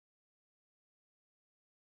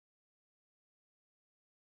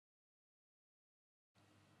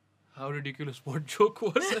how ridiculous what joke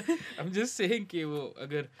was. I'm just saying कि वो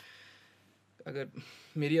अगर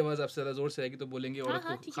मेरी आवाज आपसे ज्यादा जोर से आएगी तो बोलेंगे औरत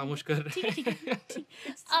को खामोश कर रहे हैं. ठीक.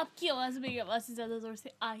 आपकी आवाज मेरी आवाज से ज्यादा जोर से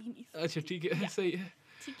आ ही नहीं सकती. अच्छा ठीक है, सही है.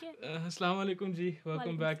 ठीक है. अस्सलाम वालेकुम जी.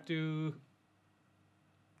 Welcome back to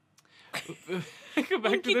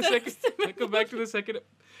the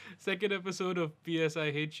second episode of PS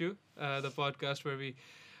I Hate You, the podcast where we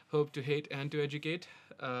hope to hate and to educate,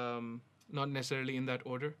 not necessarily in that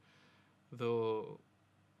order, though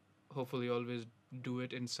hopefully always do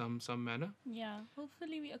it in some manner. Yeah,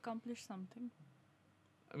 hopefully we accomplish something.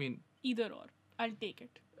 I mean, either or, I'll take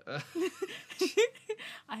it.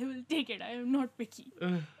 I will take it. I am not picky.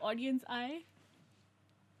 Audience,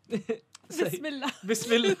 Bismillah.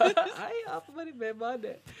 Ay, आप हमारी मेहमान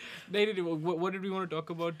है. नहीं. What did we want to talk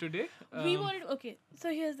about today? Okay,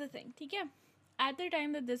 so here's the thing. ठीक है? At the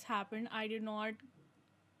time that this happened,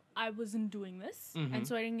 I wasn't doing this, and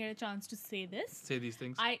so I didn't get a chance to say these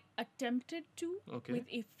things. I attempted to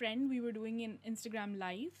with a friend. We were doing an Instagram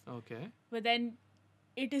live. Okay. But then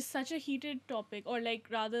it is such a heated topic, or like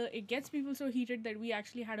rather it gets people so heated that we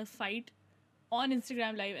actually had a fight on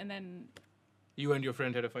Instagram live, and then you and your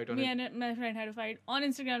friend had a fight on it? Me and my friend had a fight on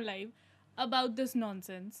Instagram live about this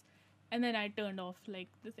nonsense, and then I turned off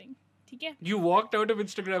like the thing. ठीक है? You walked out of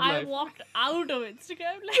Instagram live? I walked out of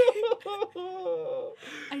Instagram live.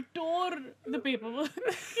 I tore the paperwork.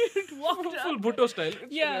 Walked full out. Bhutto style.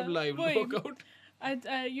 Instagram live. Walk out.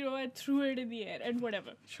 I threw it in the air and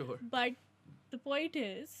whatever. Sure. But the point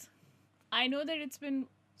is, I know that it's been...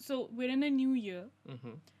 So, we're in a new year.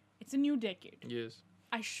 Mm-hmm. It's a new decade. Yes.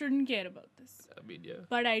 I shouldn't care about this. I mean, yeah.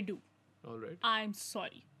 But I do. All right. I'm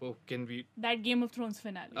sorry. Oh, can we... That Game of Thrones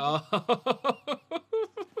finale.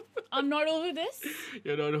 I'm not over this.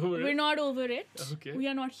 You're not over it? We're not over it. Okay. We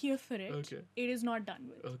are not here for it. Okay. It is not done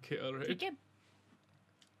with. Okay, all right. Okay.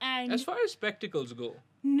 And... As far as spectacles go...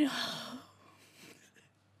 No.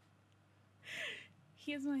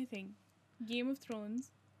 Here's my thing. Game of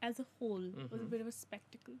Thrones, as a whole, was a bit of a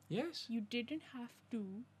spectacle. Yes. You didn't have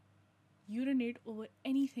to urinate over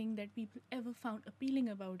anything that people ever found appealing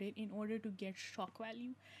about it in order to get shock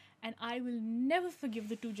value. And I will never forgive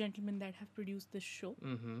the two gentlemen that have produced this show.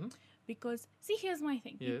 Mm-hmm. Because, see, here's my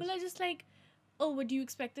thing. Yes. People are just like, oh, what do you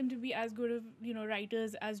expect them to be as good of,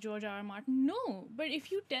 writers as George R. R. Martin? No. But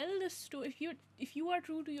if you tell the story, if you are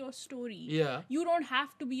true to your story, you don't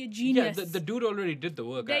have to be a genius. Yeah, the dude already did the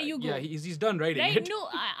work. There you go. Yeah, he's done writing right? it. No,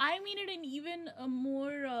 I mean it in even a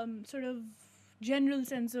more sort of general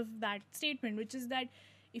sense of that statement, which is that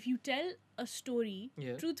if you tell a story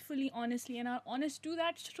truthfully, honestly, and are honest to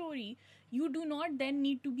that story, you do not then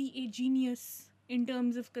need to be a genius in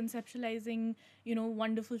terms of conceptualizing,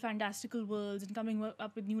 wonderful, fantastical worlds and coming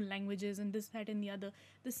up with new languages and this, that, and the other.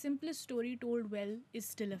 The simplest story told well is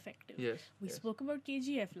still effective. Yes. We spoke about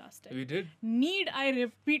KGF last time. We did. Need I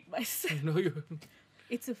repeat myself? No, you...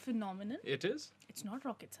 It's a phenomenon. It is? It's not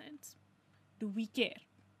rocket science. Do we care?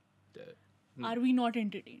 No. Are we not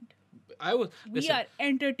entertained? We are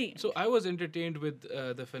entertained. So I was entertained with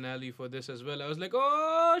the finale for this as well. I was like,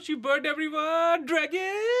 oh, she burned everyone,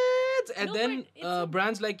 dragons, and then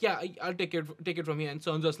Bran's like, yeah, I'll take it from here, and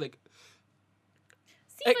Sansa's like,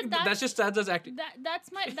 see, but that's just Sansa's acting.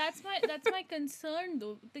 That's my concern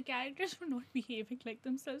though. The characters were not behaving like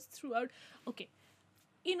themselves throughout. Okay,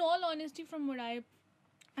 in all honesty, from what I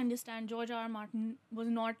understand, George R. R. Martin was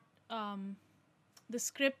not the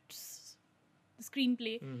scripts. The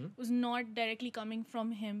screenplay was not directly coming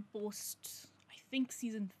from him post, I think,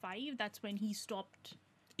 season 5. That's when he stopped.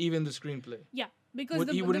 Even the screenplay? Yeah. Because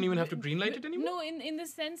he wouldn't even have to greenlight it anymore? No, in the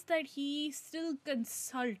sense that he still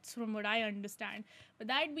consults, from what I understand. But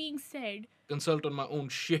that being said... Consult on my own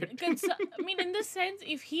shit. I mean, in the sense,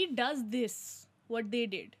 if he does this, what they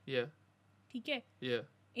did... Yeah. Okay? Yeah.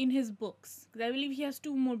 In his books. Because I believe he has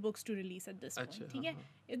 2 more books to release at this point. Okay?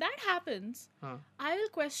 If that happens, I will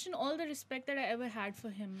question all the respect that I ever had for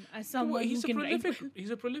him as someone who can write. He's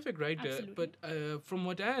a prolific writer. Absolutely. But from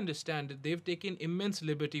what I understand, they've taken immense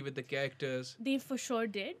liberty with the characters. They for sure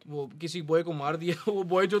did. वो किसी boy को मार दिया. वो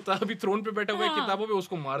boy जो था अभी throne पे बैठा हुआ है किताबों पे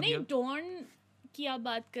उसको मार दिया. नहीं, Dawn की आप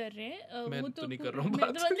बात कर रहे हैं. मैं तो नहीं कर रहा हूँ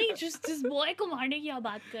बात. नहीं, जिस boy को मारने की आप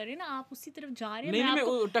बात कर रहे हैं ना, आप उसी तरफ जा रहे हैं. नहीं,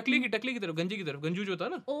 मैं टकली की तरफ, गंजी की तरफ, गंजू जो था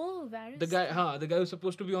ना. Oh, that is... The guy who's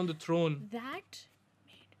supposed to be on the throne. That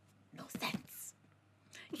made no sense.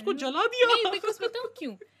 उसको जला दिया. नहीं, because बताओ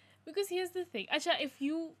क्यों? Because here's the thing. Acha, if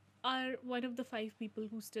you are one of the 5 people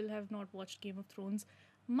who still have not watched Game of Thrones,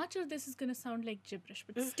 much of this is going to sound like gibberish.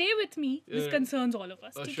 But stay with me. This concerns all of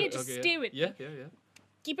us. Okay, just stay with me. Yeah.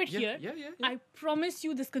 Keep it here. Yeah. I promise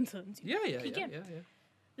you this concerns you. Yeah.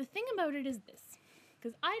 The thing about it is this.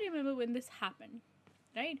 Because I remember when this happened,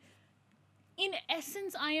 right? In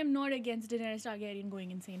essence, I am not against Daenerys Targaryen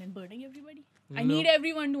going insane and burning everybody. I need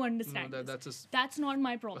everyone to understand that's not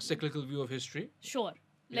my problem. A cyclical view of history. Sure.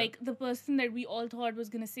 Like, the person that we all thought was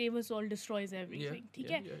going to save us all destroys everything.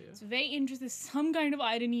 Yeah. It's very interesting. There's some kind of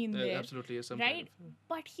irony in there. Absolutely is some right? kind of,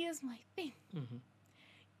 But here's my thing.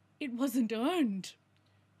 It wasn't earned.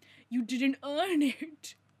 You didn't earn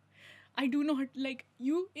it. I do not, like,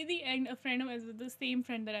 you, in the end, a friend of mine, the same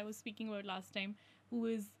friend that I was speaking about last time, who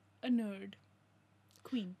is a nerd.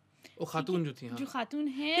 Queen. वो खातून जो थी, हाँ. जो खातून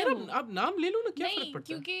है यार आप नाम ले लो ना, क्या फर्क पड़ता है?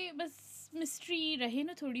 क्योंकि बस मिस्ट्री रहे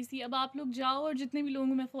ना थोड़ी सी. अब आप लोग जाओ और जितने भी लोगों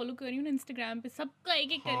को मैं फॉलो कर रही हूँ ना इंस्टाग्राम पे, सबका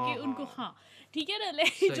एक एक करके उनको, हाँ ठीक है ना,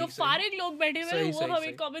 जो फारिग लोग बैठे हुए हैं वो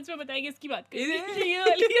हमें कमेंट्स में बताएंगे इसकी बात करेंगे. ये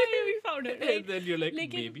वाली फाउंड है. Then you're like,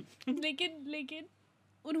 लेकिन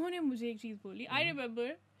उन्होंने मुझे एक चीज बोली. I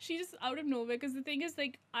remember she just out of nowhere, because the thing is,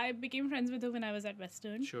 like, I became friends with her when I was at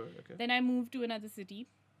Western. Sure, okay. Then I moved to another city,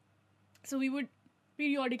 so we would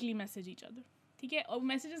periodically message each other. ठीक है, और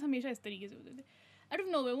messages हमेशा इस तरीके से होते थे. Out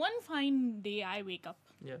of nowhere, one fine day I wake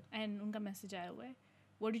up, and उनका message आया हुआ है.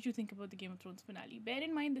 What did you think about the Game of Thrones finale? Bear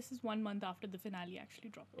in mind, this is 1 month after the finale actually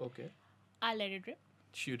dropped. Okay. I let it rip.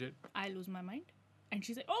 Shoot it. I lose my mind. And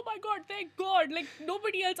she's like, oh my God, thank God. Like,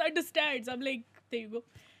 nobody else understands. I'm like, there you go.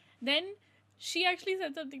 Then she actually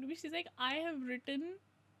said something to me. She's like, I have written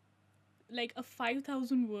like a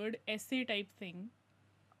 5,000 word essay type thing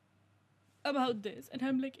about this. And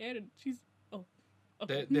I'm like, Erin, she's, oh.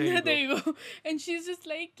 Okay. There you go. And she's just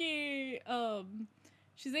like,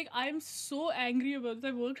 she's like, I'm so angry about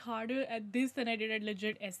this. I worked harder at this than I did at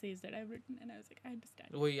legit essays that I've written. And I was like, I understand.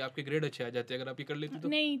 वही आपके grade अच्छे आ जाते अगर आप ये कर लेती तो.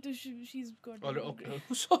 नहीं तो she's got.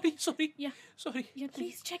 Sorry. Yeah. Sorry. Yeah,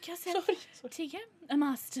 please check yourself. Sorry. ठीक है, a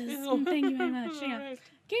master's. Thank you very much. Yeah. Right.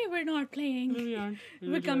 Okay, we're not playing.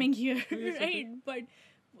 We're coming here, right? But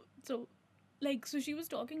so, like, so she was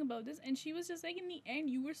talking about this, and she was just like, in the end,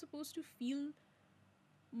 you were supposed to feel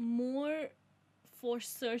more for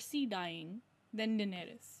Cersei dying than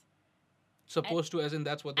Daenerys. Supposed to, as in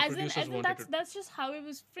that's what the producers wanted. That's just how it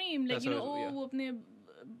was framed. Like, you know, वो अपने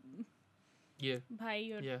भाई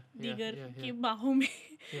और दीगर के बाहों में,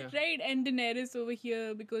 right? And Daenerys over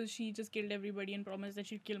here, because she just killed everybody and promised that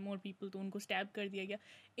she'd kill more people, तो उनको stab कर दिया गया.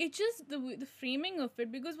 It's just the framing of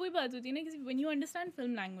it, because वही बात होती है ना, because when you understand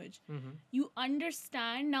film language, you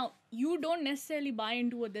understand, now you don't necessarily buy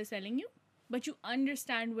into what they're selling you, but you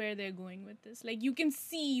understand where they're going with this. Like, you can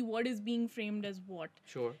see what is being framed as what.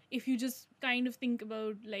 Sure. If you just kind of think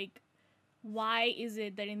about, like, why is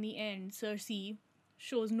it that in the end Cersei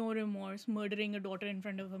shows no remorse, murdering a daughter in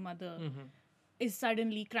front of her mother, is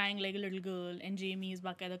suddenly crying like a little girl, and Jaime is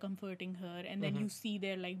baqaida comforting her, and then you see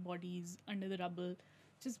their, like, bodies under the rubble.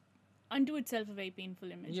 Just unto itself a very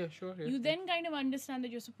painful image. Yeah, sure. Yeah, you then kind of understand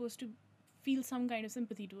that you're supposed to feel some kind of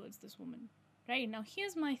sympathy towards this woman. Right, now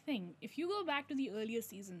here's my thing. If you go back to the earlier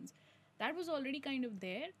seasons, that was already kind of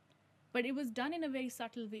there, but it was done in a very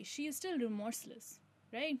subtle way. She is still remorseless,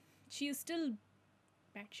 right? She is still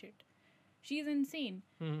batshit. She is insane.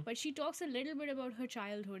 But she talks a little bit about her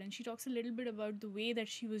childhood, and she talks a little bit about the way that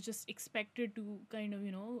she was just expected to kind of,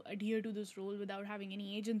 you know, adhere to this role without having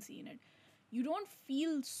any agency in it. You don't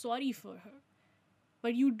feel sorry for her,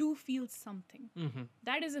 but you do feel something.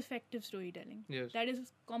 That is effective storytelling. Yes. That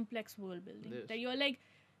is complex world building. Yes. That you're like,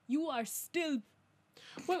 you are still,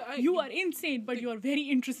 well, you are insane, but you are very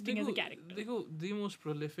interesting as a character. The most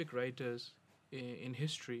prolific writers in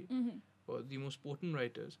history, or the most potent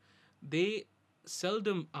writers, they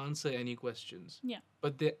seldom answer any questions. Yeah.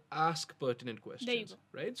 But they ask pertinent questions. There you go.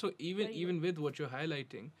 Right? So even with what you're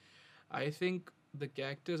highlighting, I think the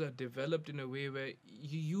characters are developed in a way where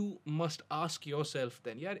you must ask yourself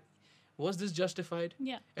then, was this justified?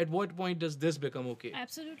 Yeah. At what point does this become okay?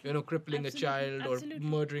 Absolutely. You know, crippling a child or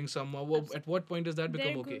murdering someone. At what point does that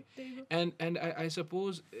become okay? There you go. And I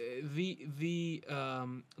suppose the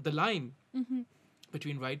line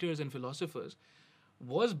between writers and philosophers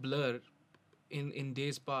was blurred in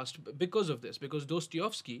days past because of this. Because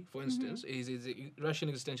Dostoevsky, for instance, is a Russian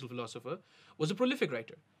existential philosopher, was a prolific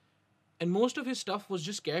writer. And most of his stuff was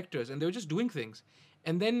just characters, and they were just doing things.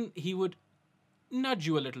 And then he would nudge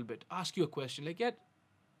you a little bit, ask you a question, like,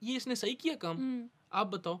 ye isne sahi kiya kam?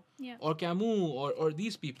 Aap batao. Yeah. Or Camus, or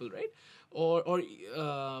these people, right?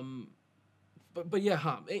 But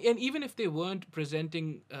yeah, and even if they weren't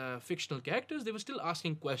presenting fictional characters, they were still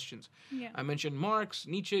asking questions. Yeah. I mentioned Marx,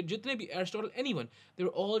 Nietzsche, jitne bhi, Aristotle, anyone. They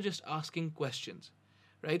were all just asking questions,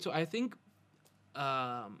 right? So I think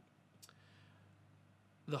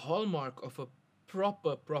the hallmark of a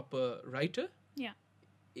proper writer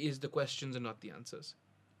is the questions and not the answers.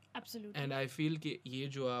 Absolutely. And I feel कि ये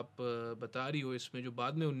जो आप बता रही हो इसमें जो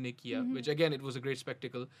बाद में उनने किया, which again it was a great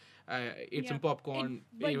spectacle, ate some popcorn,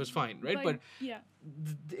 it was fine, right? But yeah,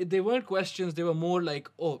 they weren't questions, they were more like,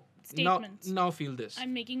 oh, statements. Now feel this.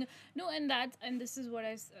 I'm making and this is what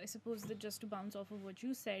I suppose that just to bounce off of what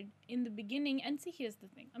you said in the beginning. And see, here's the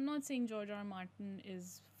thing: I'm not saying George R. R. Martin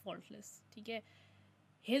is faultless. Okay,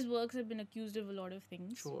 his works have been accused of a lot of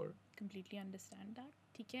things. Sure, completely understand that.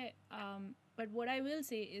 Okay, but what I will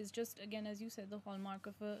say is just again, as you said, the hallmark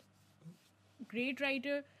of a great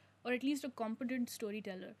writer or at least a competent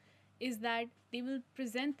storyteller is that they will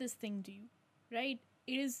present this thing to you, right?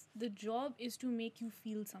 The job is to make you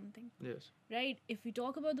feel something. Yes. Right? If we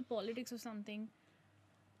talk about the politics of something,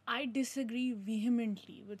 I disagree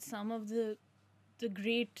vehemently with some of the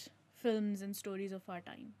great films and stories of our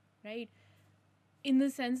time, right? In the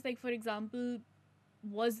sense, like, for example,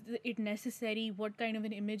 was it necessary? What kind of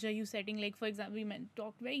an image are you setting? Like, for example, we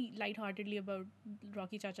talked very lightheartedly about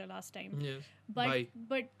Rocky Chacha last time. Yes. But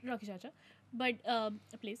Rocky Chacha. But,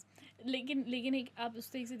 please. Lekin aap us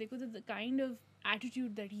tarike se dekho that the kind of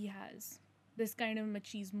attitude that he has, this kind of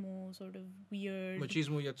machismo, sort of weird.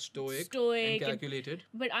 Machismo yet stoic and calculated.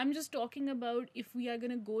 But I'm just talking about if we are going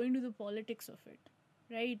to go into the politics of it,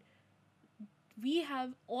 right? We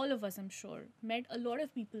have, all of us, I'm sure, met a lot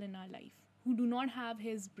of people in our life who do not have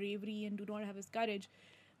his bravery and do not have his courage,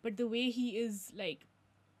 but the way he is, like,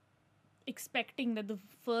 expecting that the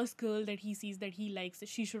first girl that he sees that he likes,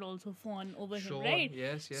 she should also fawn over him, right?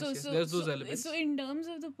 Yes. There's those elements. So in terms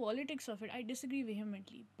of the politics of it, I disagree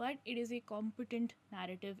vehemently, but it is a competent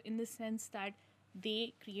narrative in the sense that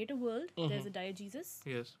they create a world. There's a diegesis.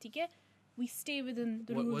 Yes. Okay? We stay within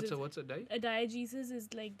the rules. What's a die? A diegesis is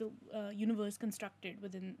like the universe constructed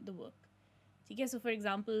within the work. Okay? So for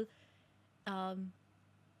example,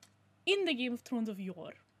 in the Game of Thrones of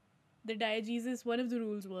yore, the diegesis, one of the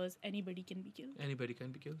rules was anybody can be killed. Anybody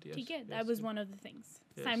can be killed, yes. Okay? That was one of the things.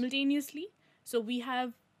 Yes. Simultaneously, so we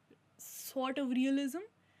have sort of realism,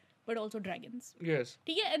 but also dragons. Yes.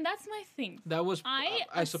 Okay? And that's my thing. That was,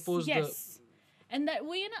 I suppose, yes. And that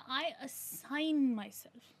way, I assign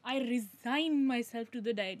myself. I resign myself to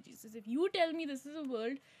the diegesis. If you tell me this is a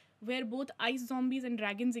world where both ice zombies and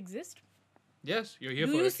dragons exist, yes, you're here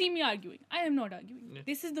for it. Do you see me arguing? I am not arguing. Yeah.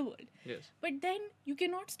 This is the world. Yes. But then you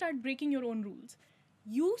cannot start breaking your own rules.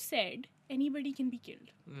 You said anybody can be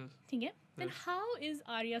killed. Yes. Okay? Yes. Then how is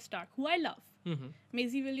Arya Stark, who I love,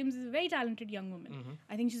 Maisie Williams is a very talented young woman.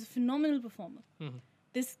 I think she's a phenomenal performer.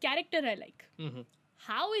 This character I like.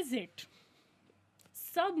 How is it?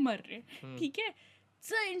 सब मर रहे, ठीक है?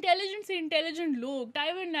 So intelligent लोग,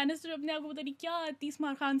 Tywin Lannister अपने आप को पता नहीं क्या 30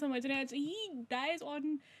 मार खान समझ रहे हैं. He dies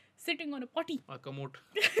on sitting on a potty. A commode.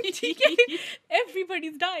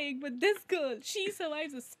 Everybody's dying, but this girl, she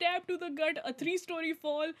survives a stab to the gut, a 3-story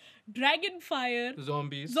fall, dragon fire,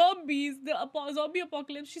 zombies, the zombie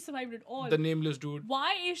apocalypse. She survived it all. The nameless dude.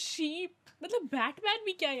 Why is she? मतलब Batman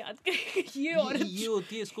भी क्या याद करे ये औरत ये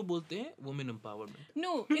होती है, इसको बोलते हैं women empowerment.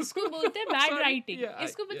 No, इसको बोलते हैं bad writing.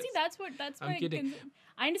 इसको but see that's I'm kidding.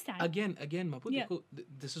 I understand. Again, Mapu,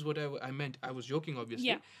 this is what I meant. I was joking,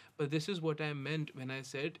 obviously, but this is what I meant when I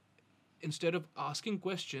said instead of asking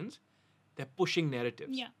questions, they're pushing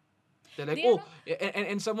narratives. Yeah. They're like,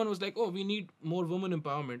 and someone was like, oh, we need more woman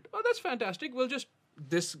empowerment. Oh, that's fantastic. We'll just,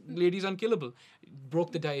 this lady's unkillable.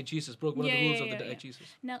 Broke the diegesis, broke one of the rules of the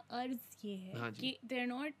diegesis. Now, arz ye hai ki they're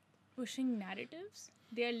not pushing narratives.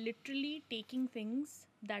 They're literally taking things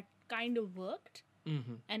that kind of worked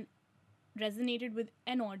and resonated with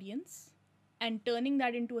an audience and turning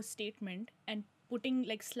that into a statement and putting,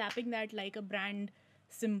 like, slapping that like a brand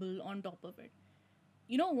symbol on top of it.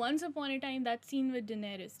 You know, once upon a time, that scene with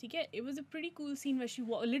Daenerys, okay, it was a pretty cool scene where she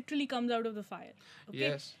literally comes out of the fire. Okay?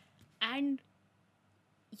 Yes. And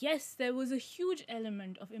yes, there was a huge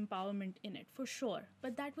element of empowerment in it, for sure.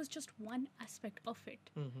 But that was just one aspect of it.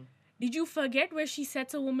 Did you forget where she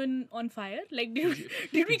sets a woman on fire? Like, did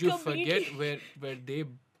we forget where they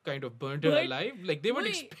kind of burned her alive? Like, they weren't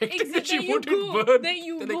expecting that she wouldn't burn. There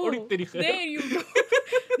you go. There you go.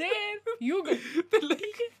 There you go.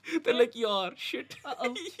 They're like, yaar, shit.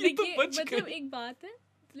 Like, matlab ek baat hai,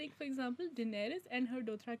 like, for example, Daenerys and her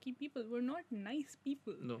Dothraki people were not nice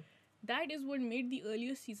people. No. That is what made the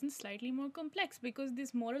earlier seasons slightly more complex, because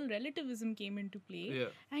this moral relativism came into play,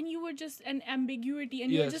 and you were just an ambiguity,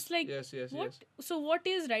 and you're just like, what? So what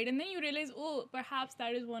is right? And then you realize, oh, perhaps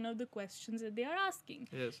that is one of the questions that they are asking.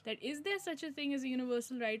 Yes. That is there such a thing as a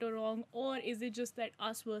universal right or wrong, or is it just that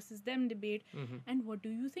us versus them debate? And what do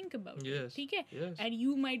you think about it? Yes. Yes. And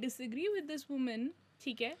you might disagree with this woman,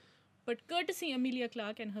 but courtesy Emilia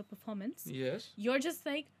Clarke and her performance, yes, you're just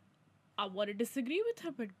like, I want to disagree with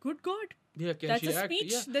her, but good God. Yeah, can That's she a act?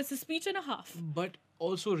 speech. Yeah. That's a speech and a half. But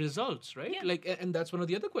also results, right? Yeah. Like, and that's one of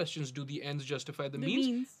the other questions. Do the ends justify the The means?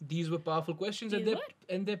 means. These were powerful questions, These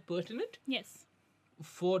and they're pertinent Yes.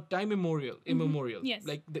 for time immemorial. Yes.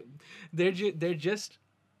 Like they're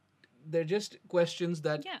just questions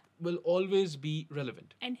that Yeah. will always be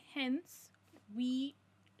relevant. And hence,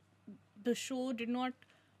 the show did not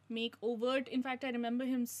make overt. In fact, I remember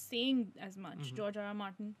him saying as much, George R. R.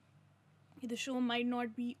 Martin. The show might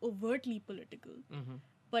not be overtly political,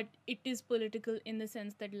 but it is political in the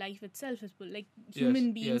sense that life itself is like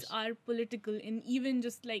human beings are political, and even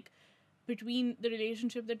just like between the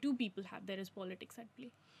relationship that two people have, there is politics at play,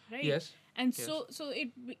 right? Yes. And so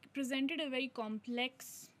it presented a very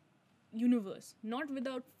complex universe, not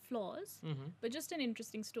without flaws, but just an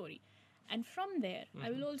interesting story. And from there, I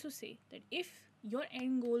will also say that if your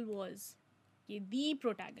end goal was the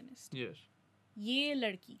protagonist, Yes. ye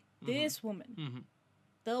ladki, this woman,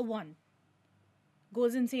 the one,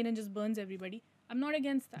 goes insane and just burns everybody, I'm not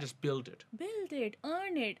against that. Just build it. Build it,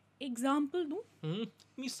 earn it. Example दूँ?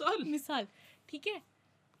 मिसाल, ठीक है?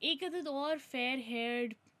 एक अदद और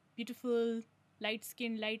fair-haired, beautiful,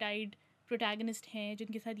 light-skinned, light-eyed protagonist हैं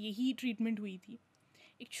जिनके साथ यही treatment हुई थी.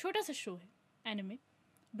 एक छोटा सा show है, anime,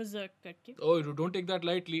 Berserk करके. Oh, don't take that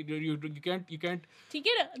lightly. You can't. ठीक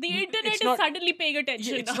है ना? The internet is not- suddenly paying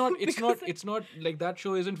attention. Yeah, now it's not like that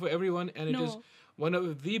show isn't for everyone, and it is No. one of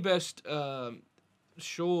the best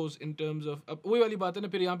shows in terms of वही वाली बात है ना.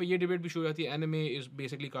 फिर यहाँ पे ये debate भी शुरू हो जाती है. Anime is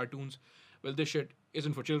basically cartoons. Well, this shit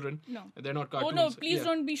isn't for children. No. They're not Oh cartoons. no! Please Yeah.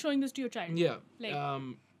 don't be showing this to your child. Yeah.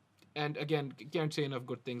 Like- And again, can't say enough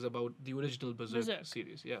good things about the original Berserk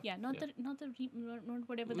series. Yeah. Yeah, not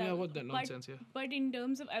whatever that. Yeah, was. what that nonsense. Yeah. But in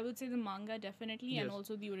terms of, I would say the manga definitely, and Yes.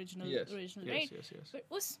 also the original, Yes. right? Yes. But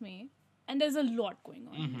usme, and there's a lot going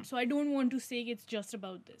on. So I don't want to say it's just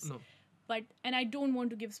about this. No. And I don't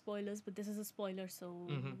want to give spoilers, but this is a spoiler, so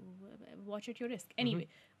watch at your risk. Anyway,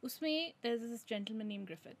 usme there's this gentleman named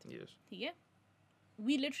Griffith. Yes. Yeah.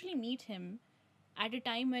 We literally meet him at a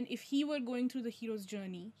time when if he were going through the hero's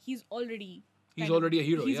journey, he's already He's already a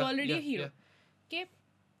hero. He's yeah, already yeah, a hero. yeah. Okay,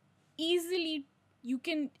 easily you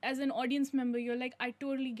can, as an audience member, you're like, I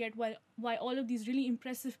totally get why all of these really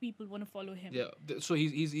impressive people want to follow him. Yeah. So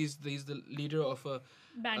he's the leader of a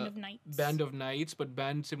Band of knights. Band of knights, but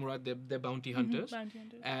band Simurad, they're bounty hunters. Bounty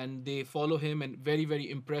hunters. And they follow him, and very, very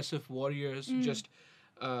impressive warriors just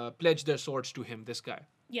pledge their swords to him, this guy.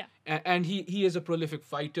 Yeah. And he is a prolific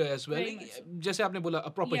fighter as well. Very much so. Jaise aapne bola,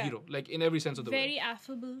 a proper Yeah. hero, like in every sense of the Very word.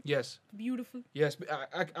 affable. Yes. Beautiful. Yes.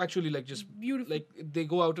 Actually, like just Beautiful. like they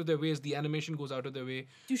go out of their ways. The animation goes out of their way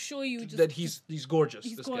To show you just that he's gorgeous.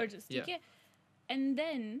 he's this guy. gorgeous. Yeah. Okay. And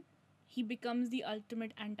then he becomes the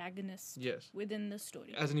ultimate antagonist Yes. within the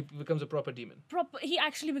story. As in he becomes a proper demon. He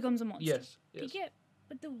actually becomes a monster. Yes. Yes. Okay,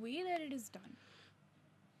 but the way that it is done,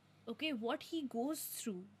 okay, what he goes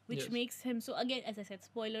through, which Yes. makes him so, again, as I said,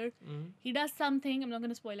 spoiler, he does something. I'm not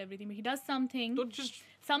going to spoil everything, but he does something. Don't just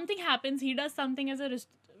Something happens. He does something as a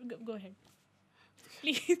go ahead,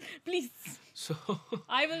 please. so.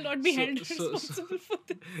 I will not be held so- responsible for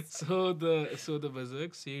this. So the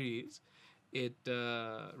Berserk series, it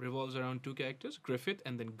revolves around two characters, Griffith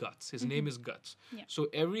and then Guts. His name is Guts. Yeah. So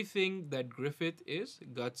everything that Griffith is,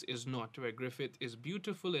 Guts is not. Where Griffith is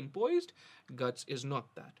beautiful and poised, Guts is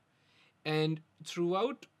not that. And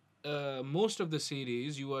throughout most of the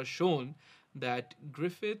series, you are shown that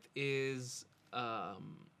Griffith is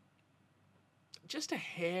just a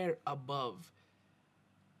hair above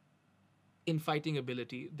in fighting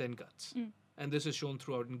ability than Guts. And this is shown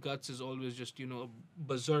throughout. And Guts is always just, a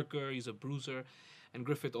berserker, he's a bruiser. And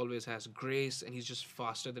Griffith always has grace, and he's just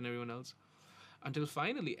faster than everyone else. Until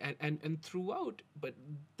finally, and throughout, but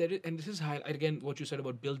and this is again what you said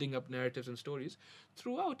about building up narratives and stories.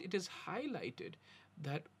 Throughout, it is highlighted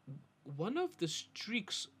that one of the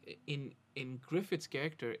streaks in Griffith's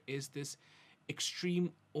character is this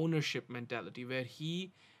extreme ownership mentality, where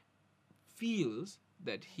he feels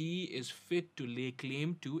that he is fit to lay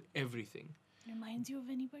claim to everything. Reminds you of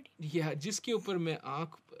anybody? Yeah, जिसके ऊपर मैं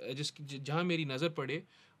जहाँ मेरी नजर पड़े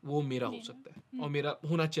वो मेरा हो सकता है और मेरा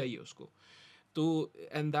होना चाहिए उसको. So,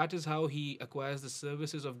 and that is how he acquires the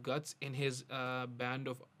services of Guts in his band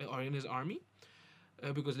of, or in his army,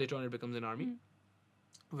 because later on it becomes an army,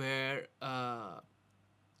 where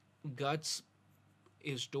Guts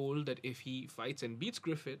is told that if he fights and beats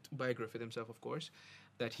Griffith, by Griffith himself, of course,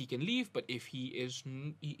 that he can leave. But if he's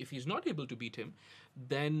not able to beat him,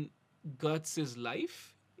 then Guts's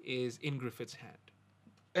life is in Griffith's hand,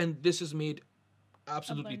 and this is made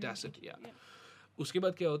absolutely tacit. Yeah. उसके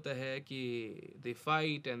बाद क्या होता है कि they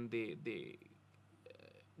fight and they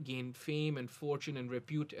gain fame and fortune and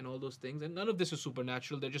repute and all those things. And none of this is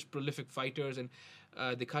supernatural. They're just prolific fighters, and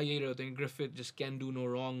दिखाई यही रहते हैं Griffith just can do no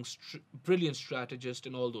wrong, brilliant strategist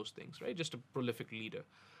and all those things, right? Just a prolific leader.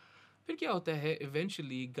 फिर क्या होता है?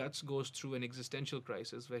 Eventually, Guts goes through an existential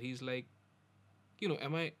crisis where he's like,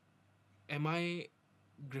 am I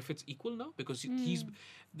Griffith's equal now? Because he's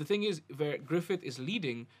the thing is where Griffith is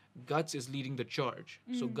leading, Guts is leading the charge.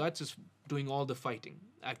 So Guts is doing all the fighting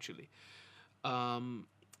actually.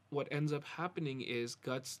 What ends up happening is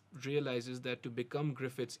Guts realizes that to become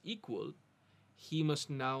Griffith's equal, he must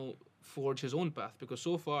now forge his own path, because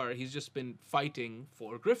so far he's just been fighting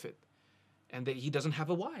for Griffith, and he doesn't have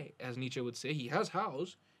a why, as Nietzsche would say. He has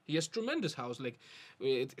hows. He has tremendous hows. Like,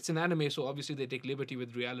 it's an anime, so obviously they take liberty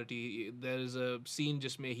with reality. There's a scene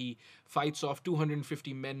just where he fights off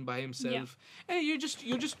 250 men by himself, and you're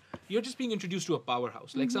just being introduced to a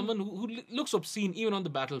powerhouse, like someone who looks obscene even on the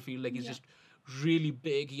battlefield. Like, he's just really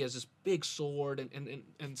big. He has this big sword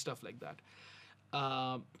and stuff like that.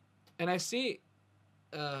 And I say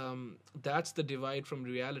that's the divide from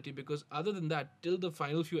reality, because other than that, till the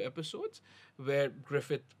final few episodes where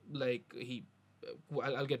Griffith, like,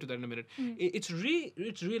 I'll get to that in a minute. It's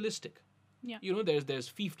realistic. Yeah. There's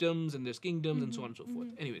fiefdoms and there's kingdoms and so on and so forth.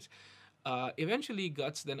 Anyways, eventually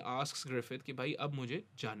Guts then asks Griffith कि भाई अब मुझे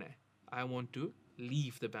जाना है. I want to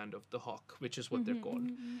leave the Band of the Hawk, which is what they're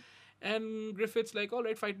called. And Griffith's like, all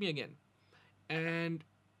right, fight me again. And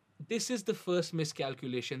this is the first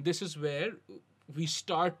miscalculation. This is where we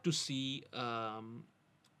start to see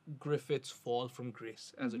Griffith's fall from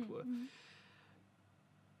grace, as it were.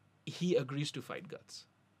 He agrees to fight Guts,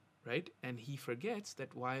 right? And he forgets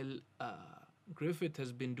that while Griffith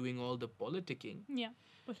has been doing all the politicking,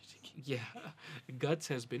 Guts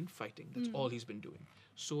has been fighting. That's all he's been doing.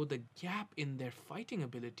 So the gap in their fighting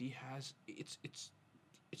ability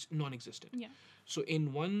it's non-existent. Yeah. So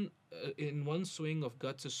in one swing of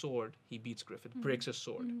Guts' sword, he beats Griffith, breaks his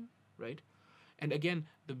sword, right? And again,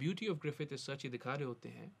 the beauty of Griffith is such, he दिखा रहे होते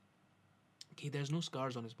हैं कि there's no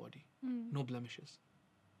scars on his body, no blemishes,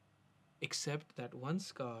 except that one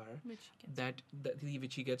scar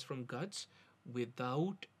which he gets from Guts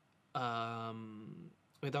without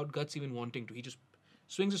Guts even wanting to. He just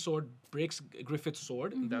swings his sword, breaks Griffith's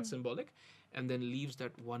sword, and that's symbolic, and then leaves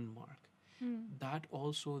that one mark. That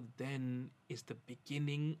also then is the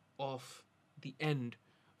beginning of the end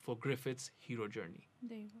for Griffith's hero journey.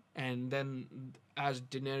 There you go. And then, as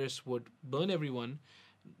Daenerys would burn everyone,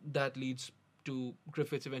 that leads to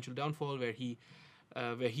Griffith's eventual downfall, where he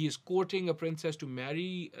is courting a princess to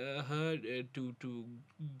marry her to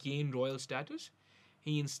gain royal status.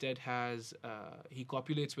 He instead he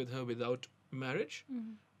copulates with her without marriage,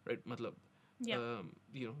 right? Matlab,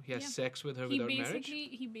 he has sex with her without marriage.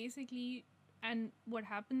 He basically, and what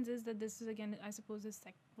happens is that this is, again, I suppose, is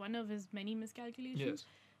one of his many miscalculations. Yes.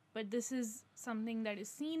 But this is something that is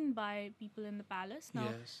seen by people in the palace. Now,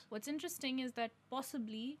 what's interesting is that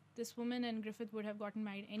possibly this woman and Griffith would have gotten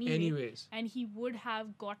married anyways. And he would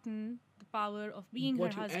have gotten the power of being her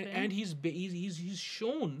husband. And he's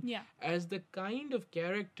shown as the kind of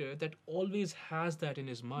character that always has that in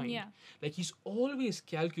his mind. Yeah. Like, he's always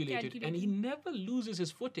calculated. And he never loses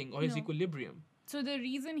his footing or his equilibrium. So the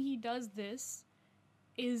reason he does this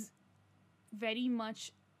is very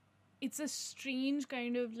much... It's a strange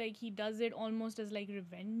kind of, like, he does it almost as, like,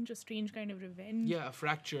 revenge, a strange kind of revenge. Yeah, a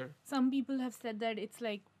fracture. Some people have said that it's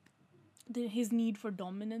like his need for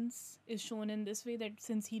dominance is shown in this way, that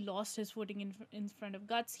since he lost his footing in front of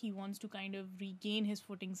Guts, he wants to kind of regain his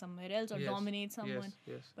footing somewhere else or dominate someone.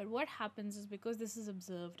 Yes. But what happens is, because this is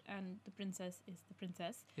observed and the princess is the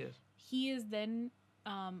princess, he is then,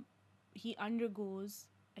 he undergoes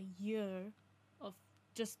a year of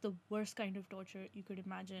just the worst kind of torture you could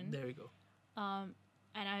imagine. There we go. And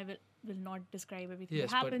I will not describe everything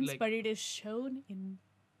that happens, but it is shown in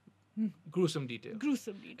gruesome detail.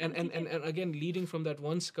 And again, leading from that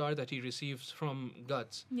one scar that he receives from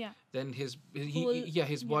Guts. Yeah. Then his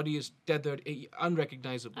body is tethered,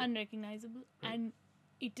 unrecognizable. And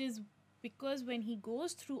it is because when he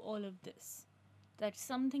goes through all of this, that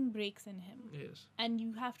something breaks in him. Yes. And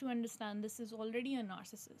you have to understand, this is already a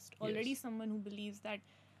narcissist. Already someone who believes that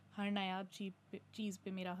har nayab cheez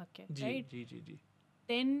pe mera hak hai, right?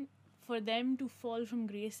 Then for them to fall from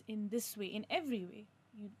grace in this way, in every way,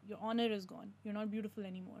 your honor is gone. You're not beautiful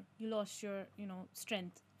anymore. You lost your,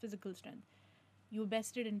 strength, physical strength. You were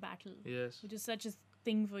bested in battle. Yes. Which is such a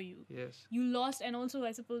thing for you. Yes. You lost, and also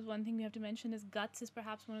I suppose one thing we have to mention is Guts is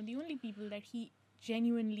perhaps one of the only people that he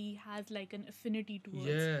genuinely has like an affinity towards.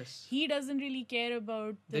 Yes. He doesn't really care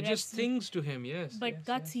about They're just things to him, yes. But yes,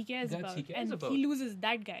 guts yes. he cares Guts about. he cares and about. he loses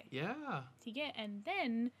that guy. Yeah. Okay? And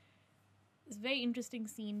then it's a very interesting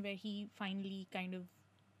scene where he finally kind of,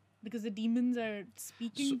 because the demons are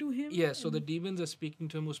speaking to him. Yeah, so the demons are speaking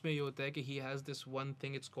to him. Usme ye hota hai ki he has this one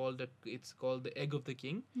thing. It's called the egg of the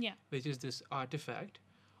king. Yeah. Which is this artifact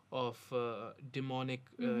of demonic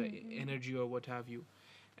energy or what have you,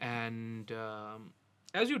 and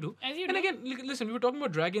as you do. And again, listen, we were talking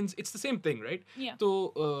about dragons. It's the same thing, right? Yeah.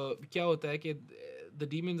 So kya hota hai ki the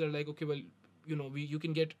demons are like, okay, well, you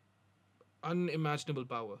can get unimaginable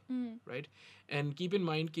power, right? And keep in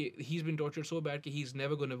mind that he's been tortured so bad that he's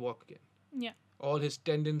never going to walk again. Yeah. All his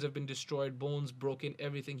tendons have been destroyed, bones broken,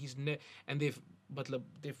 everything. And they've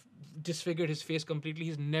disfigured his face completely.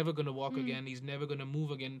 He's never going to walk again. He's never going to move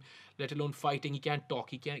again, let alone fighting. He can't talk.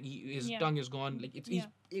 His tongue is gone. Like it's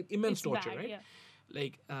immense torture, bad, right? Yeah.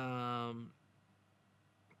 Like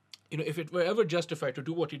if it were ever justified to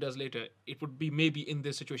do what he does later, it would be maybe in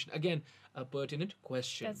this situation. Again, a pertinent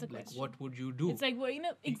question. That's the like, question. what would you do? It's like, well,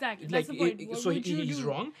 exactly. Like, That's the point. What would you he's do?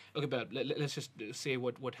 wrong. Okay, but let's just say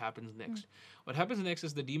what happens next. What happens next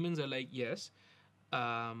is the demons are like, yes,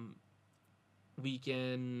 we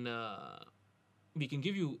can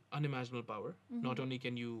give you unimaginable power. Not only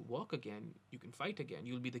can you walk again, you can fight again.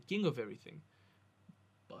 You'll be the king of everything.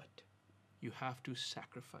 But you have to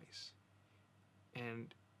sacrifice.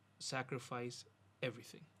 And sacrifice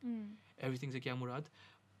everything. Everything's a kya murad?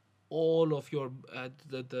 All of your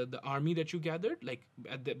the army that you gathered, like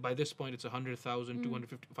by this point it's 100,000,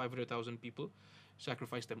 250, 500,000 people.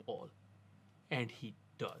 Sacrifice them all, and he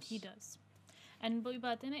does. He does. And boi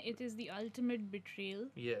baat hai na, it is the ultimate betrayal.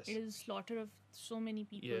 Yes. It is slaughter of so many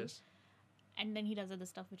people. Yes. And then he does other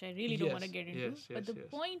stuff which I really don't want to get into. But the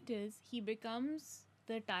point is, he becomes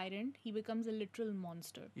the tyrant. He becomes a literal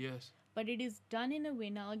monster. Yes. But it is done in a way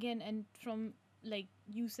now, again, and from, like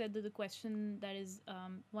you said, that the question that is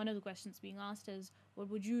one of the questions being asked is, what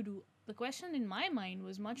would you do? The question in my mind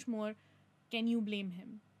was much more, can you blame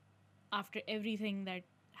him after everything that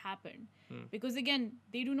happened? Because again,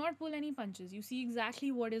 they do not pull any punches. You see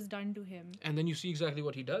exactly what is done to him. And then you see exactly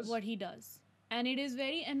what he does. What he does. And it is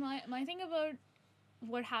very, and my thing about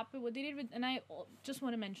what happened, what they did with, and I just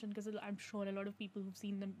want to mention, because I'm sure a lot of people who've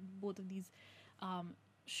seen both of these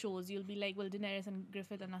shows, you'll be like, well, Daenerys and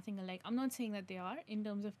Griffith are nothing alike. I'm not saying that they are. In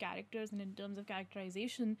terms of characters and in terms of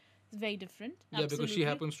characterization, it's very different. Yeah, because she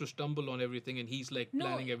happens to stumble on everything and he's like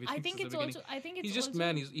planning everything. I think since it's the beginning. also. I think it's he's just also,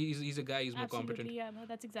 man. He's a guy. He's more competent. Yeah,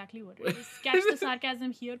 that's exactly what it is. Catch the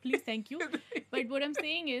sarcasm here, please. Thank you. But what I'm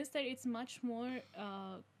saying is that it's much more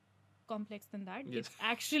complex than that. Yes.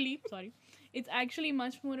 It's actually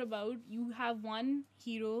much more about, you have one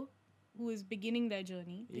hero who is beginning their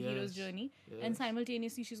journey, the hero's journey, and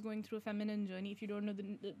simultaneously she's going through a feminine journey. If you don't know,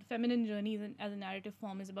 the feminine journey as a narrative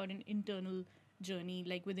form is about an internal journey,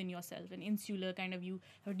 like within yourself, an insular kind of, you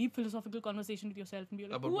have a deep philosophical conversation with yourself and be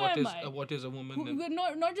like, about what is a woman?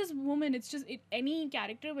 Not just woman, it's just any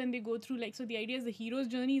character when they go through, like, so the idea is the hero's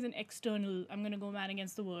journey is an external, I'm going to go man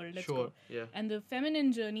against the world, let's go. Yeah. And the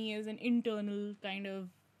feminine journey is an internal kind of,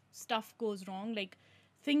 stuff goes wrong, like,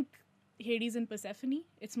 think Hades and Persephone.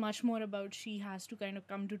 It's much more about she has to kind of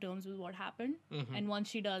come to terms with what happened, and once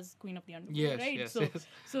she does, Queen of the Underworld, right?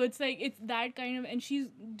 So it's like, it's that kind of, and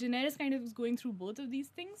Daenerys kind of is going through both of these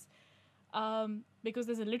things, because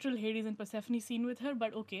there's a literal Hades and Persephone scene with her,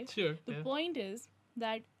 but okay. Sure. The point is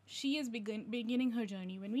that she is beginning her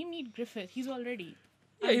journey. When we meet Griffith, he's already,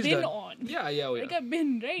 I've been on. Yeah. Like, I've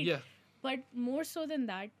been, right? Yeah. But more so than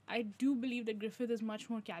that, I do believe that Griffith is much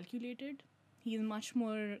more calculated. He is much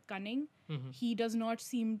more cunning. He does not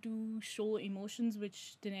seem to show emotions,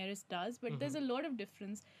 which Daenerys does. But there's a lot of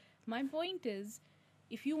difference. My point is,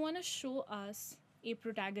 if you want to show us a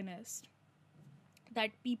protagonist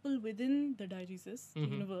that people within the Diegesis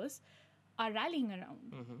universe are rallying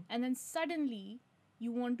around, and then suddenly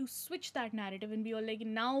you want to switch that narrative and be all like,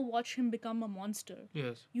 now watch him become a monster.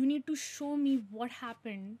 Yes. You need to show me what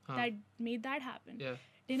happened that made that happen. Yeah.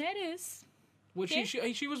 Daenerys... Well,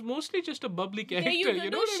 she was mostly just a bubbly character. You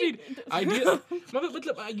know what I mean?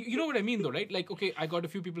 You know what I mean, though, right? Like, okay, I got a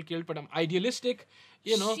few people killed, but I'm idealistic,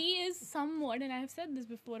 you know. She is somewhat, and I have said this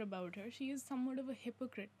before about her, she is somewhat of a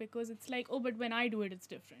hypocrite, because it's like, oh, but when I do it, it's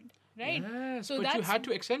different, right? Yes, so but you had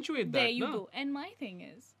to accentuate that. There you go. And my thing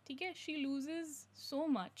is, she loses so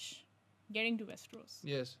much getting to Westeros.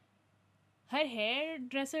 Yes. Her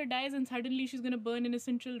hairdresser dies and suddenly she's going to burn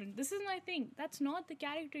innocent children. This is my thing. That's not the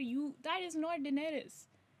character that is not Daenerys.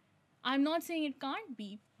 I'm not saying it can't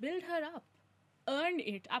be. Build her up. earned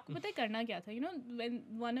it. आपको पता है करना क्या था? You know, when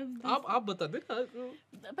one of the आप बता दे ना.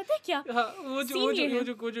 पता है क्या? हाँ, वो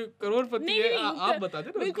जो करोड़पति है, आप बता दे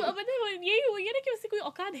ना. बिल्कुल, पता है यही हो गया ना कि उससे कोई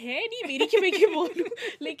औकात है नहीं मेरी कि मैं क्या बोलूं.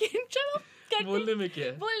 लेकिन चलो बोलने में क्या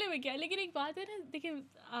है. लेकिन एक बात है ना, देखिए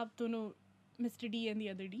आप दोनों mister D and the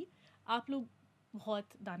other D, आप लोग बहुत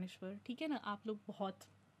दानिश्वर, ठीक है ना, आप लोग बहुत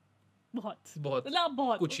मतलब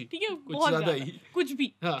बहुत कुछ ही, ठीक है, कुछ बहुत ज्यादा ही, कुछ भी,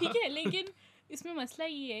 ठीक है. लेकिन इसमें मसला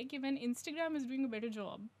ये है कि when Instagram is doing a better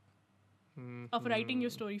job of writing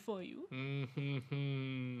your story for you,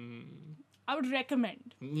 I would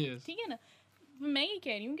recommend. Yes. ठीक है ना. मैं ये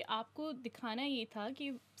कह रही हूँ कि आपको दिखाना ये था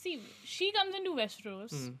कि see she comes into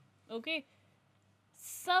Westeros, okay,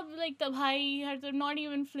 सब like तबाही हर तरफ, not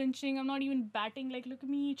even flinching, I'm not even batting, like look at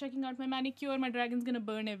me checking out my manicure, my dragon's gonna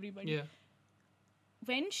burn everybody. Yeah.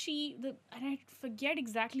 When and I forget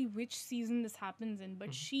exactly which season this happens in,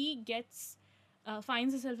 but she gets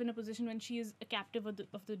finds herself in a position when she is a captive of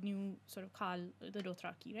the new sort of Khal, the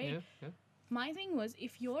Dothraki, right? Yeah. My thing was,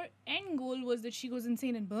 if your end goal was that she goes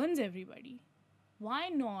insane and burns everybody, why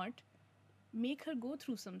not make her go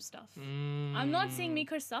through some stuff? I'm not saying make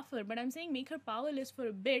her suffer, but I'm saying make her powerless for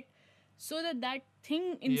a bit, so that thing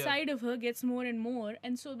inside of her gets more and more.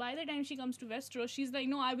 And so by the time she comes to Westeros, she's like,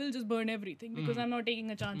 no, I will just burn everything because I'm not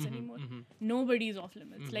taking a chance anymore. Nobody's off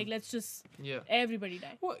limits. Like, let's just everybody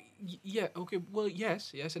die. Well, yeah, okay. Well,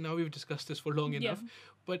 yes. And now we've discussed this for long enough.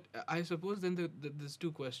 But I suppose then there's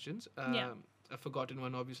two questions. I've forgotten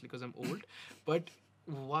one, obviously, because I'm old. But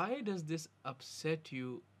why does this upset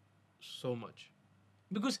you so much?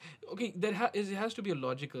 Because, okay, there has to be a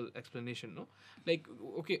logical explanation, no? Like,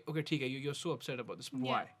 okay, ठीक है, you're so upset about this.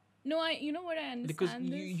 Why? No, you know what, I understand.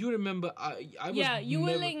 Because you remember, I was you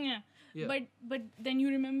never, were like, but then you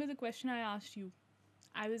remember the question I asked you.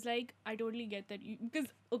 I was like, I totally get that. Because,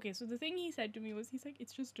 okay, so the thing he said to me was, he's like,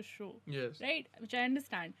 it's just a show. Yes. Right? Which I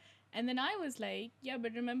understand. And then I was like, yeah,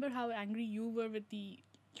 but remember how angry you were with the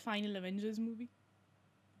final Avengers movie?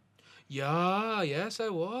 Yeah, yes, I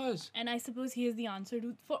was. And I suppose here's the answer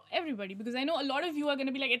for everybody, because I know a lot of you are going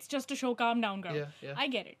to be like, it's just a show, calm down, girl. Yeah. I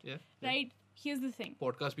get it. Yeah. Right? Here's the thing.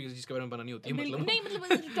 Podcast because जिसके बारे में बनानी होती है, मतलब नहीं,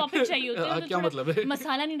 मतलब topic चाहिए होता है, क्या मतलब है?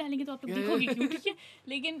 मसाला नहीं डालेंगे तो आप लोग देखोगे क्यों, ठीक है?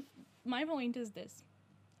 लेकिन my point is this.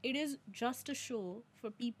 It is just a show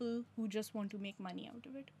for people who just want to make money out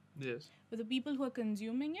of it. Yes. For the people who are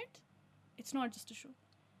consuming it, it's not just a show.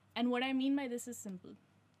 And what I mean by this is simple.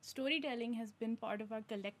 Storytelling has been part of our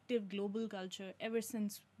collective global culture ever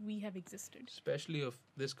since we have existed. Especially of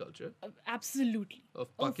this culture. Absolutely. Of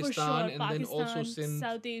Pakistan, for sure. and Pakistan, then also Sindh.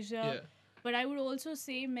 South Asia. Yeah. But I would also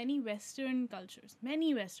say many Western cultures.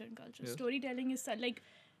 Yes. Storytelling is like,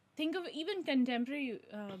 think of even contemporary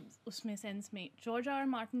usme sense mein. George R. R.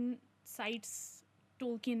 Martin cites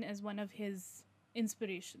Tolkien as one of his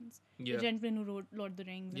inspirations. Yeah. The gentleman who wrote Lord of the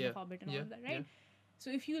Rings and The Hobbit and all of that, right? Yeah. So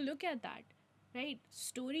if you look at that, right,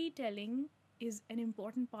 storytelling is an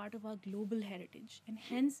important part of our global heritage, and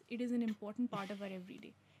hence it is an important part of our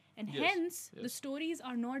everyday. And hence the stories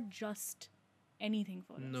are not just anything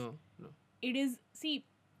for us. No. It is, see,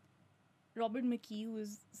 Robert McKee, who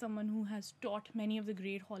is someone who has taught many of the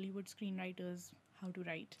great Hollywood screenwriters how to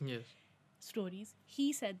write stories,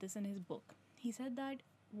 he said this in his book. He said that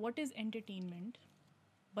what is entertainment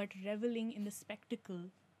but reveling in the spectacle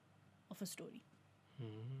of a story?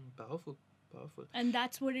 Powerful. And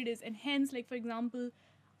that's what it is. And hence, like, for example,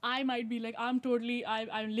 I might be like, I'm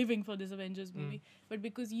living for this Avengers movie. But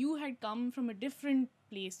because you had come from a different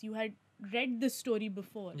place, you had read the story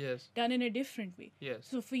before, done in a different way. Yes.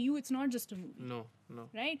 So for you, it's not just a movie. No.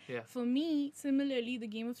 Right? Yeah. For me, similarly, the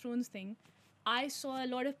Game of Thrones thing, I saw a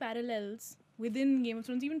lot of parallels within Game of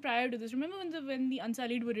Thrones, even prior to this. Remember when the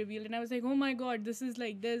Unsullied were revealed, and I was like, oh my god, this is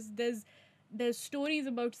like, there's stories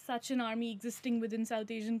about such an army existing within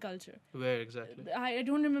South Asian culture. Where exactly? I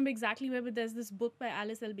don't remember exactly where, but there's this book by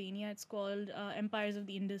Alice Albania. It's called Empires of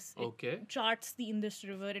the Indus. It charts the Indus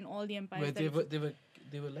River and all the empires. Where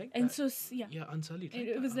they were like and that. So Unsullied.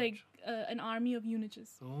 It was like an army of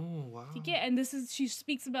eunuchs. Oh wow. Okay, and she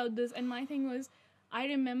speaks about this, and my thing was, I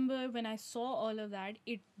remember when I saw all of that,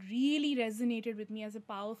 it really resonated with me as a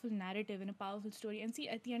powerful narrative and a powerful story. And see,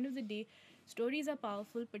 at the end of the day, stories are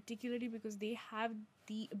powerful, particularly because they have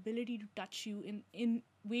the ability to touch you in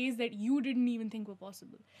ways that you didn't even think were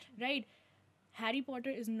possible, right? Harry Potter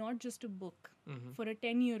is not just a book for a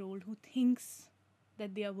 10-year-old who thinks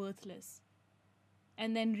that they are worthless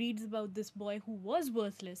and then reads about this boy who was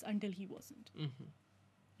worthless until he wasn't,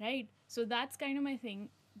 right? So that's kind of my thing.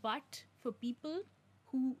 But for people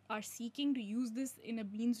who are seeking to use this in a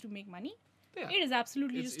means to make money, it is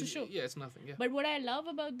absolutely just a show. Yeah, it's nothing. Yeah. But what I love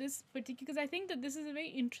about this particular, because I think that this is a very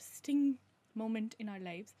interesting moment in our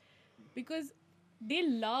lives, because they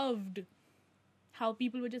loved how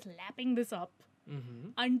people were just lapping this up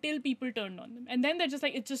until people turned on them, and then they're just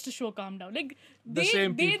like, it's just a show, calm down. Like they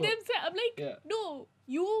themselves, I'm like, no,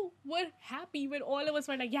 you were happy when all of us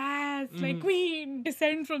were like, yes, like Queen,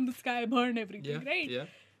 descend from the sky, burn everything, right? Yeah.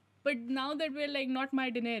 But now that we're like, not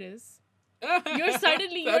my Daenerys, you're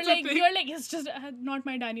suddenly you're like it's just not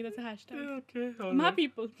my Dani. That's a hashtag. Okay, all my right.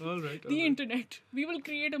 people, All right, the internet. We will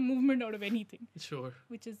create a movement out of anything. Sure.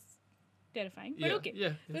 Which is terrifying, but okay.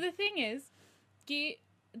 Yeah. But the thing is,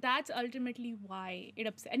 that's ultimately why it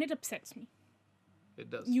upsets me. It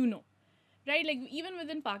does. You know, right? Like even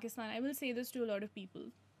within Pakistan, I will say this to a lot of people.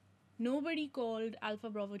 Nobody called Alpha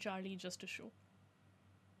Bravo Charlie just a show.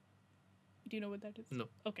 Do you know what that is? No.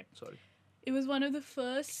 Okay. Sorry. It was one of the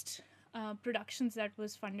first productions that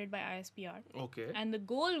was funded by ISPR. Okay. And the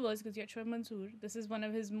goal was, because Yashwant Mansoor, this is one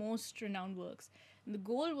of his most renowned works, and the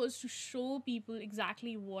goal was to show people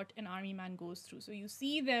exactly what an army man goes through. So you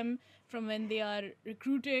see them from when they are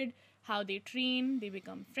recruited, how they train, they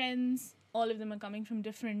become friends. All of them are coming from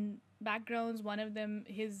different backgrounds. One of them,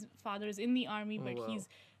 his father is in the army, but he's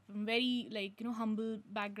from very humble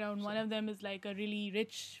background. One of them is like a really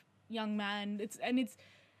rich young man.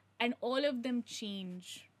 And all of them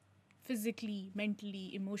change physically,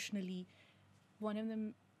 mentally, emotionally. One of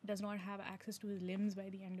them does not have access to his limbs by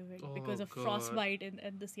the end of it because of frostbite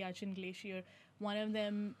at the Siachen Glacier. One of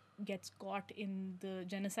them gets caught in the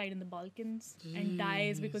genocide in the Balkans and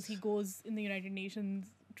dies because he goes in the United Nations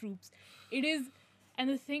troops. It is, and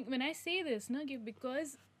the thing, when I say this,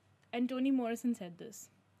 because, and Toni Morrison said this,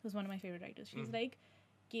 who's one of my favorite writers, she's like,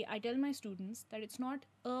 I tell my students that it's not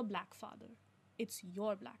a black father, it's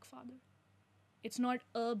your black father. It's not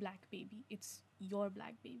a black baby, it's your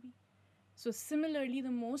black baby. So similarly, the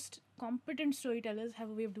most competent storytellers have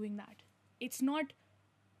a way of doing that. It's not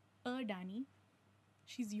a Dani,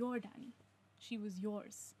 she's your Dani. She was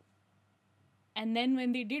yours. And then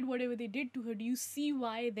when they did whatever they did to her, do you see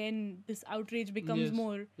why then this outrage becomes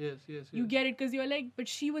more? Yes. You get it, because you're like, but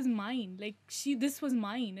she was mine. Like, this was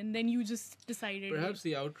mine. And then you just decided. Perhaps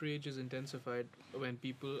the outrage is intensified when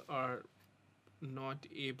people are not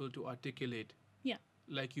able to articulate. Yeah.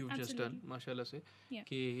 Like you've just done, mashallah se. Yeah.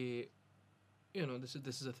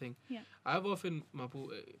 This is a thing. Yeah.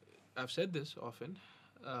 I've said this often,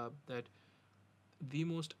 that the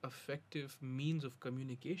most effective means of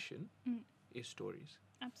communication is stories.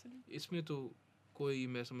 Absolutely. इसमें तो कोई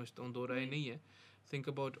मैं समझता हूँ दो राय नहीं है. Think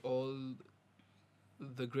about all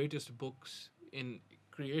the greatest books in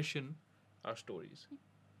creation are stories.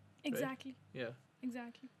 Exactly. Right? Yeah.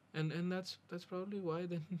 Exactly. And that's probably why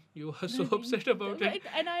then you are so upset about it.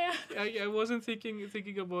 And I wasn't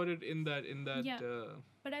thinking about it in that. Yeah.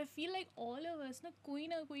 But I feel like all of us कोई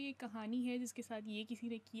ना कोई एक कहानी है जिसके साथ ये किसी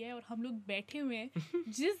ने किया है और हम लोग बैठे हुए हैं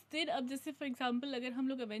जिस दिन. अब जैसे फॉर एग्जांपल अगर हम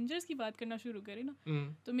लोग एवेंजर्स की बात करना शुरू करें ना,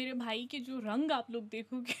 तो मेरे भाई के जो रंग आप लोग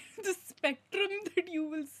देखोगे, the spectrum that you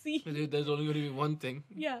will see, there's only going to be one thing.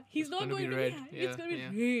 Yeah, he's not going to be red. It's going to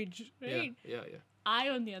be rage, right? Yeah. I,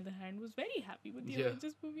 on the other hand, was very happy with the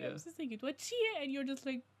Avengers movie. I was just thinking, तो अच्छी है, and you're just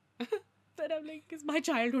like, but I'm like, is my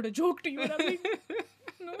childhood a joke to you? And I'm like,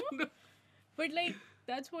 no. But like,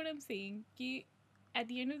 that's what I'm saying. Ki at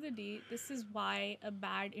the end of the day, this is why a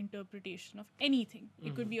bad interpretation of anything.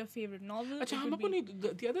 It could be a favorite novel. अच्छा हम अपनी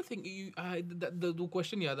the other thing, the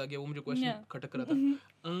question याद आ गया, वो मुझे question खटक रहा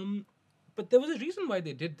था. But there was a reason why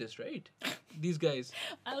they did this, right? These guys.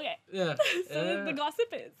 Okay. Yeah. So the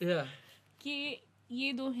gossip is. Yeah. कि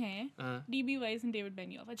ये दो हैं, D.B. Weiss and David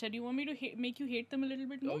Benioff. अच्छा, do you want me to make you hate them a little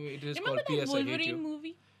bit more? Oh, it is Remember called that P.S. I Hate You. Wolverine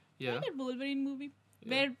movie? Yeah. Remember that Wolverine movie?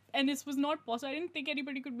 Yeah. And this was not possible. I didn't think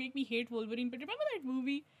anybody could make me hate Wolverine. But remember that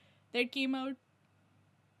movie that came out?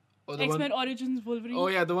 X-Men Origins Wolverine. Oh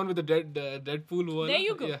yeah, the one with the Deadpool one. There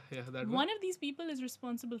you go. Yeah, that one. One of these people is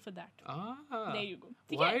responsible for that. There you go.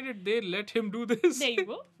 Why did they let him do this? There you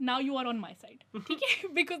go. Now you are on my side.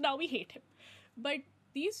 Because now we hate him. But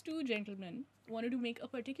these two gentlemen wanted to make a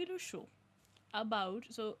particular show about,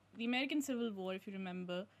 so the American Civil War, if you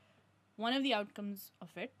remember, one of the outcomes of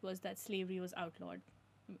it was that slavery was outlawed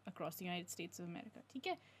across the United States of America.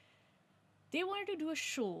 Okay? They wanted to do a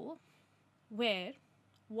show where,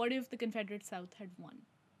 what if the Confederate South had won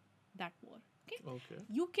that war?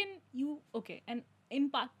 Okay. And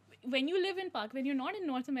in when you live in when you're not in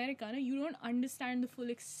North America, you don't understand the full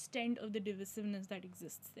extent of the divisiveness that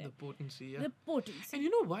exists there. The potency, yeah. The potency. And you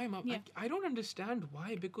know why, Mom? Yeah. I don't understand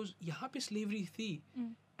why, because यहाँ पे slavery थी.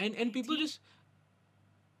 And people just...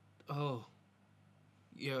 Oh.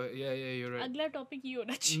 Yeah, you're right. अगला topic ये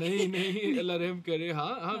होना चाहिए. नहीं, अल्लाह रहम करे.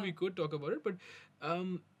 हाँ, we could talk about it, but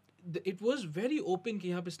it was very open कि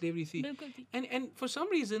यहाँ पे slavery थी. बिल्कुल थी. And for some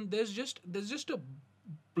reason there's just a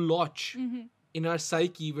blotch in our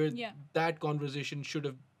psyche where that conversation should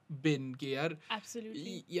have been कि यार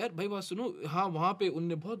Absolutely. यार भाई बात सुनो, हाँ वहाँ पे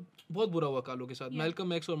उनने बहुत बुरा हुआ कालों के साथ.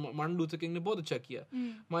 मैल्कम एक्स और मार्टिन लूथर किंग ने बहुत अच्छा किया.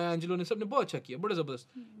 माया एंजेलो ने सबने बहुत अच्छा किया, बड़ा जबरदस्त.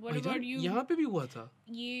 What about you? यहाँ पे भी हुआ था.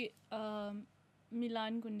 ये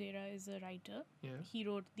Milan Kundera is a writer. Yeah. He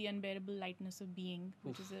wrote The Unbearable Lightness of Being,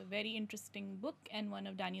 which is a very interesting book and one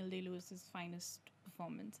of Daniel Day-Lewis's finest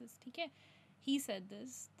performances. Okay? He said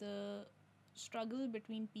this: the struggle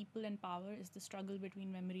between people and power is the struggle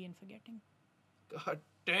between memory and forgetting. God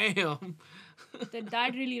damn.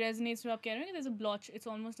 that really resonates with what you're saying. There's a blotch.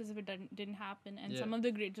 It's almost as if it didn't happen. And some of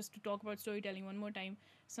the great, just to talk about storytelling one more time,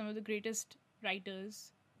 some of the greatest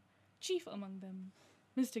writers, chief among them,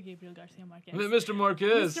 Mr. Gabriel Garcia Marquez. Mr.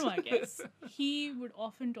 Marquez. Mr. Marquez. He would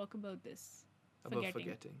often talk about this. About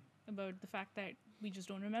forgetting. About the fact that we just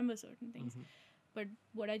don't remember certain things. But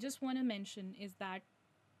what I just want to mention is that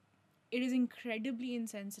it is incredibly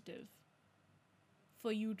insensitive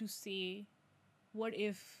for you to say, what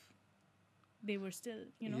if they were still,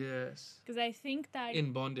 you know? Yes. Because I think that...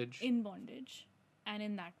 In bondage. And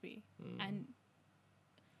in that way. And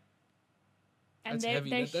that's their heavy.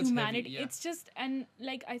 That's humanity, heavy, yeah. it's just, and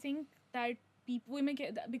like I think that people,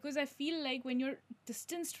 because I feel like when you're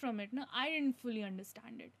distanced from it, no, I didn't fully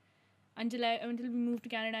understand it until we moved to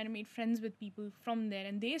Canada and I made friends with people from there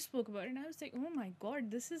and they spoke about it and I was like, oh my god,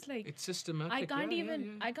 this is like, it's systematic. I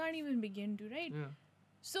can't even begin to, right? Yeah.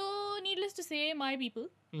 So needless to say, my people,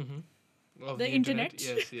 of the internet.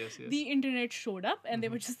 Yes. The internet showed up and they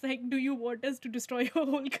were just like, do you want us to destroy your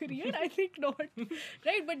whole career? I think not.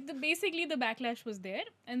 Right? But basically the backlash was there.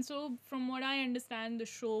 And so from what I understand, the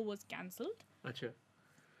show was cancelled. Achha.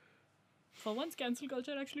 For once, cancel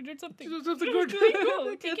culture actually did something. Something good.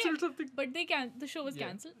 Cancelled something. But the show was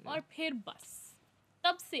cancelled. और फिर बस.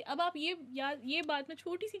 तब से अब आप ये बात मैं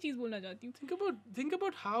छोटी सी चीज बोलना चाहती हूँ. Think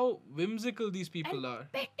about how whimsical these people are.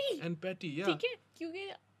 And petty, yeah. ठीक है, क्योंकि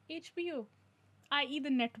HBO, i.e. the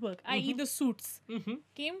network, i.e. the suits,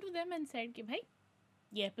 came to them and said कि भाई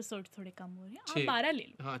ये एपिसोड थोड़े कम हो रहे हैं, आप 12 ले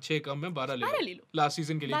लो. हाँ 6 कम है, 12 ले लो. लास्ट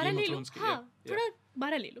सीजन के लिए Game of Thrones के. हाँ, थोड़ा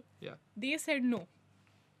 12 ले लो. Yeah. They said no.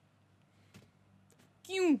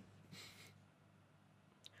 क्यों?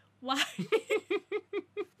 Why?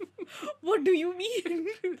 What do you mean?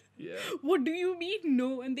 Yeah. What do you mean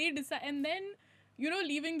no? And they decide, and then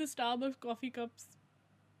leaving the Starbucks coffee cups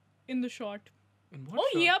in the shot.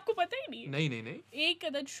 ये आपको पता ही नहीं? नहीं. एक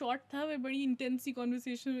अदद शॉट था, वो बड़ी इंटेंस सी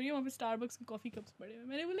कॉन्वर्सेशन हो रही है, वहाँ पे स्टारबक्स के कॉफी कप्स पड़े हुए.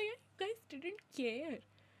 मैंने बोला यार, guys didn't care.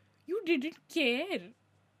 You didn't care.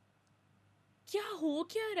 क्या हो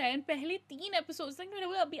क्या रहा है? पहले 3 एपिसोड्स तक मैंने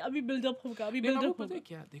बोला अभी बिल्डअप होगा, अभी बिल्डअप होगा.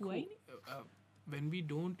 क्या देखो, when we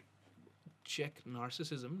don't check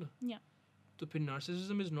narcissism ना, तो फिर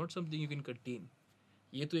narcissism is not something you can contain.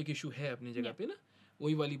 ये तो एक इशू है अपनी जगह पे ना.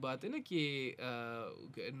 वही वाली बात है ना कि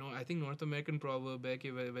I think North American proverb है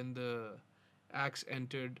कि when the axe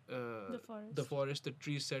entered the forest, the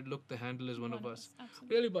tree said, look, the handle is one of us.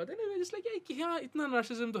 वाली बात है ना, just like कि हाँ इतना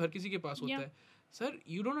narcissism तो हर किसी के पास होता है. Sir,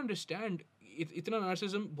 you don't understand. इतना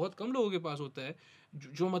narcissism बहुत कम लोगों के पास होता है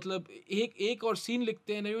जो मतलब एक और सीन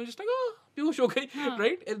लिखते हैं, just like बेहोश हो गई,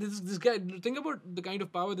 right? And this guy, think about the kind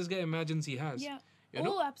of power this guy imagines he has. Yeah. You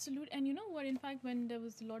know? Oh, absolutely. And you know what? In fact, when there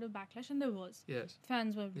was a lot of backlash, and there was,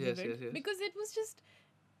 fans were livid. Yes. Because it was just,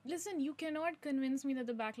 listen, you cannot convince me that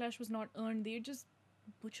the backlash was not earned. They just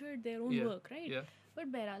butchered their own work, right? Yeah. But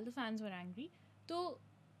Behral, the fans were angry. So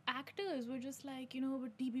actors were just like,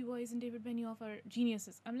 but D.B. Boyce and David Benioff are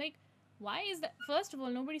geniuses. I'm like, why is that? First of all,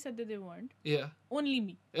 nobody said that they weren't. Yeah. Only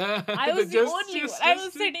me. I was the only one. I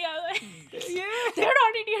was sitting, I was like, they're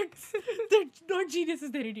not idiots. They're not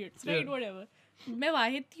geniuses, they're idiots, right? Whatever. मैं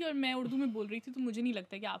वाहिद थी और मैं उर्दू में बोल रही थी, तो मुझे नहीं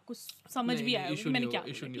लगता कि आपको समझ भी आया मैंने क्या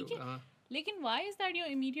बोला, ठीक है? लेकिन why is that your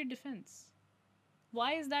immediate defense?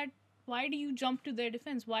 Why do you jump to their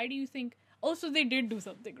defense? Why do you think, oh, so they did do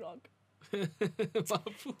something wrong?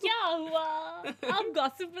 क्या हुआ? आप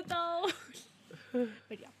gossip बताओ.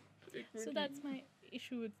 But yeah. So that's my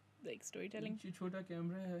issue with like storytelling. छोटा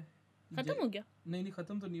camera है. खत्म हो गया? नहीं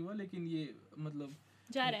खत्म तो नहीं हुआ, लेकिन ये मतलब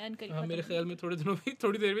जा रहा है अनकरी. हाँ, मेरे ख्याल में थोड़ी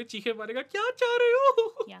देर में चीखे मारेगा, क्या चाह रहे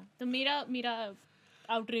हो? या तो मेरा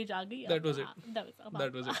outrage आ गई. That was it.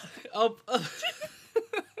 अब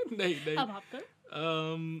नहीं. अब आप कर.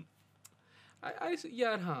 I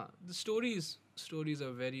यार हाँ, the stories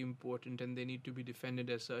are very important and they need to be defended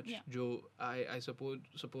as such. जो I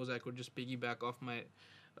suppose I could just piggyback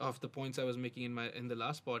off the points I was making in the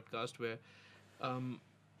last podcast where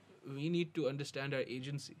we need to understand our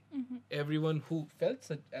agency. Everyone who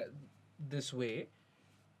felt this way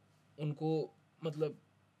उनको मतलब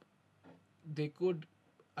they could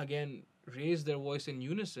again raise their voice in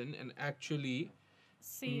unison and actually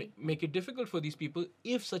make it difficult for these people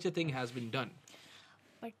if such a thing has been done.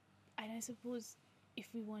 But and I suppose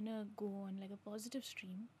if we want to go on like a positive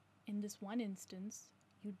stream, in this one instance,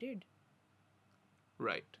 you did.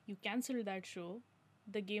 Right. You cancelled that show.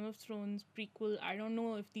 The Game of Thrones prequel, I don't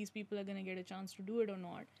know if these people are going to get a chance to do it or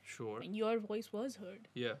not. Sure. Your voice was heard.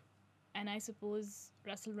 Yeah. And I suppose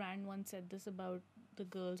Russell Brand once said this about the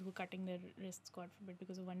girls who were cutting their wrists, God forbid,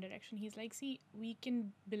 because of One Direction. He's like, see, we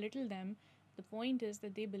can belittle them. The point is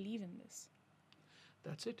that they believe in this.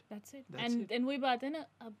 That's it. That's it. And वही बात है ना,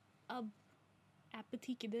 अब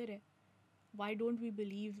apathy किधर है? Why don't we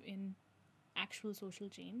believe in actual social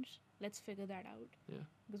change? Let's figure that out. Yeah.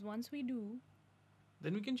 Because once we do,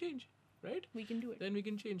 then we can change, right? We can do it. Then we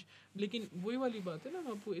can change. लेकिन वही वाली बात है ना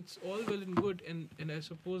बापू, it's all well and good, and I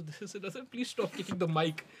suppose this is another. Please stop kicking the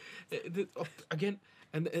mic again.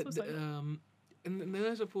 And and then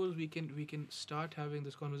I suppose we can start having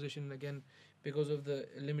this conversation again. Because of the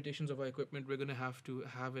limitations of our equipment, we're going to have to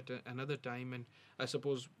have it another time, and I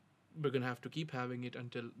suppose we're going to have to keep having it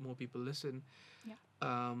until more people listen.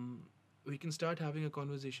 Yeah. We can start having a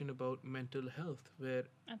conversation about mental health, where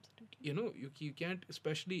absolutely, you can't,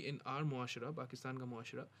 especially in our muashara, Pakistan ka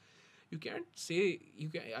muashara, you can't say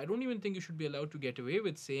I don't even think you should be allowed to get away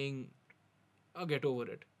with saying, "Oh, get over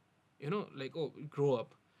it," like, "Oh, grow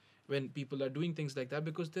up," when people are doing things like that,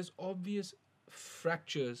 because there's obvious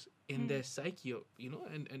fractures in their psyche,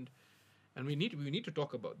 and we need to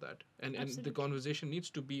talk about that, and the conversation needs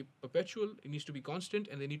to be perpetual, it needs to be constant,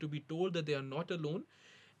 and they need to be told that they are not alone,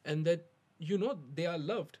 and that they are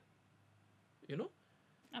loved.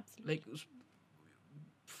 Absolutely. Like,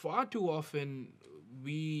 far too often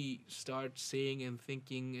we start saying and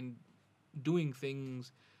thinking and doing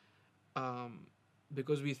things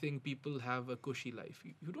because we think people have a cushy life.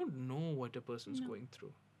 You don't know what a person's going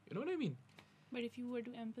through. You know what I mean? But if you were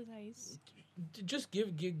to empathize, just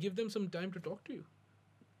give them some time to talk to you.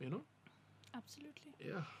 Absolutely.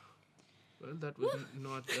 Yeah. Well, that was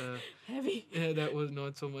not heavy. Yeah, that was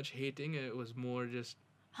not so much hating. It was more just.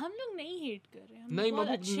 हम लोग नहीं hate कर रहे हैं. नहीं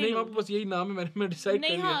बाबू बस यही नाम है, मैंने decide कर लिया.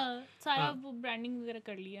 नहीं, हाँ, सारा वो branding वगैरह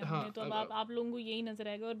कर लिया हमने, तो अब आप लोगों को यही नजर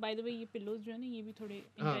आएगा. और by the way, ये pillows जो है ना, ये भी थोड़े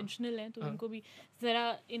intentional हैं, तो इनको भी जरा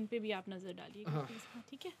इन पे भी आप नजर डालिएगा. हाँ,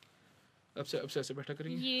 ठीक है. अब से ऐसे बैठा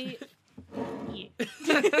करेंगे. ये.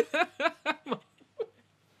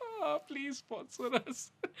 Please sponsor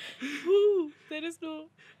us. There is no.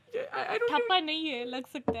 I don't. ठप्पा नहीं है, लग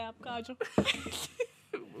सकता है आपका, आ जाओ.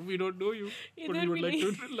 We don't know you, but we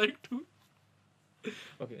would like to.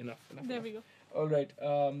 Okay, enough. There we go. All right.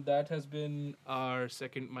 That has been our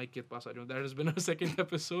second mic ke paas aa jaun. That has been our second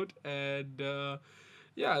episode, and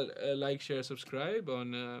like, share, subscribe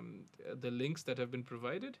on the links that have been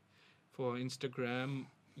provided for Instagram,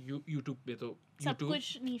 YouTube पे तो सब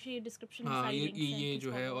कुछ नीचे description में सारी links हैं. ये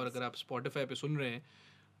जो है, और अगर आप Spotify पे सुन रहे हैं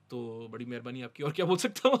तो बड़ी मेहरबानी आपकी, और क्या बोल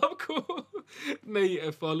सकता हूँ आपको.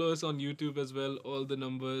 नहीं, follow us on YouTube as well. All the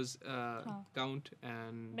numbers count,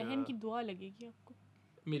 and बहन की दुआ लगेगी आपको,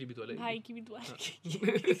 मेरी भी दुआ लगेगी, भाई की भी दुआ लगेगी.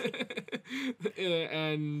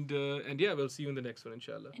 and yeah, we'll see you in the next one,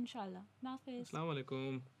 inshallah. Nafiz. Assalamu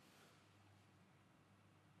alaikum.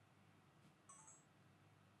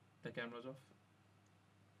 The camera's off.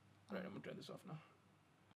 Right, I'm gonna turn this off now.